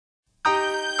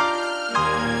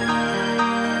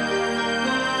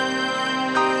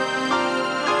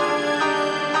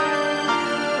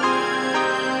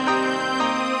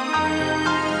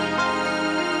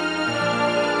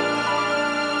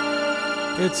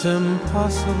It's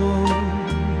impossible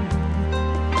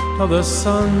for the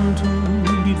sun to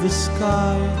leave the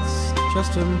sky. It's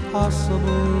just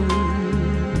impossible.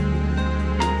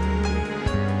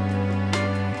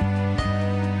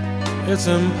 It's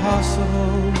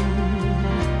impossible.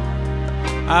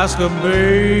 Ask a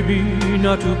baby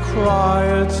not to cry.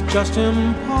 It's just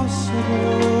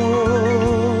impossible.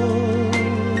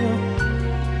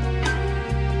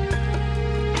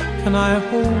 Can I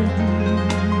hold you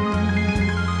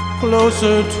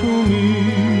closer to me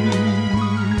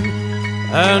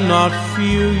and not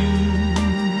feel you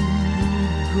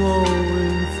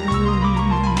going through me?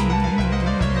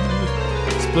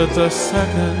 Split the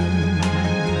second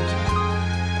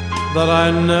that I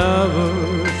never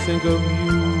think of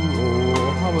you.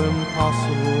 Oh, how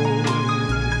impossible.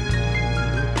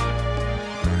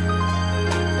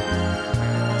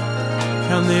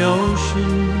 Can the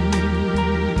ocean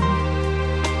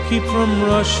keep from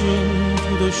rushing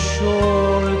to the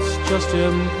shore? It's just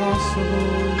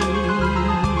impossible.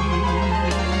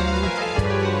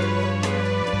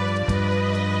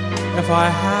 If I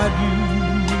had you,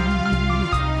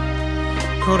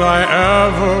 could I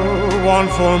ever want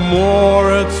for more?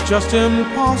 It's just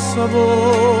impossible.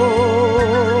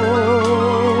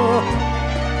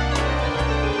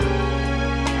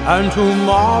 And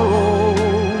tomorrow,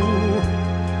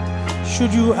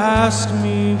 should you ask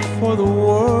me for the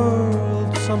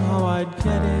world, somehow I'd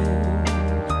get it.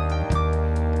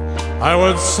 I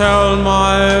would sell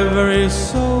my very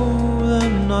soul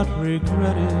and not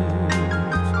regret it.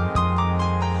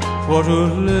 For to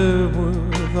live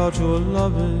without your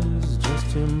love is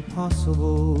just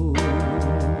impossible.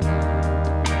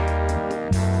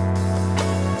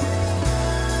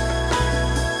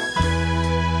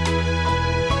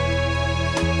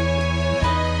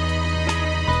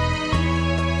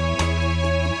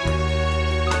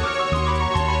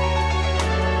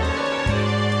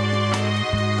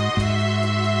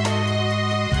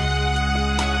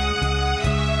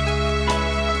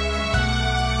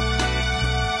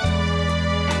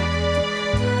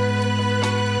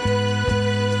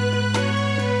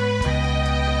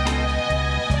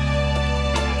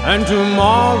 And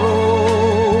tomorrow,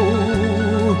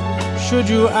 should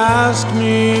you ask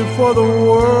me for the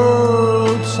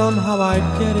world, somehow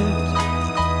I'd get it.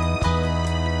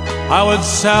 I would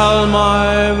sell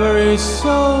my very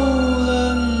soul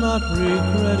and not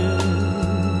regret it.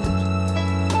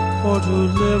 For to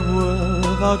live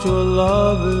without your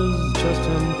love is just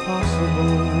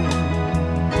impossible.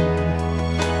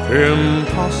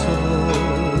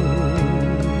 Impossible.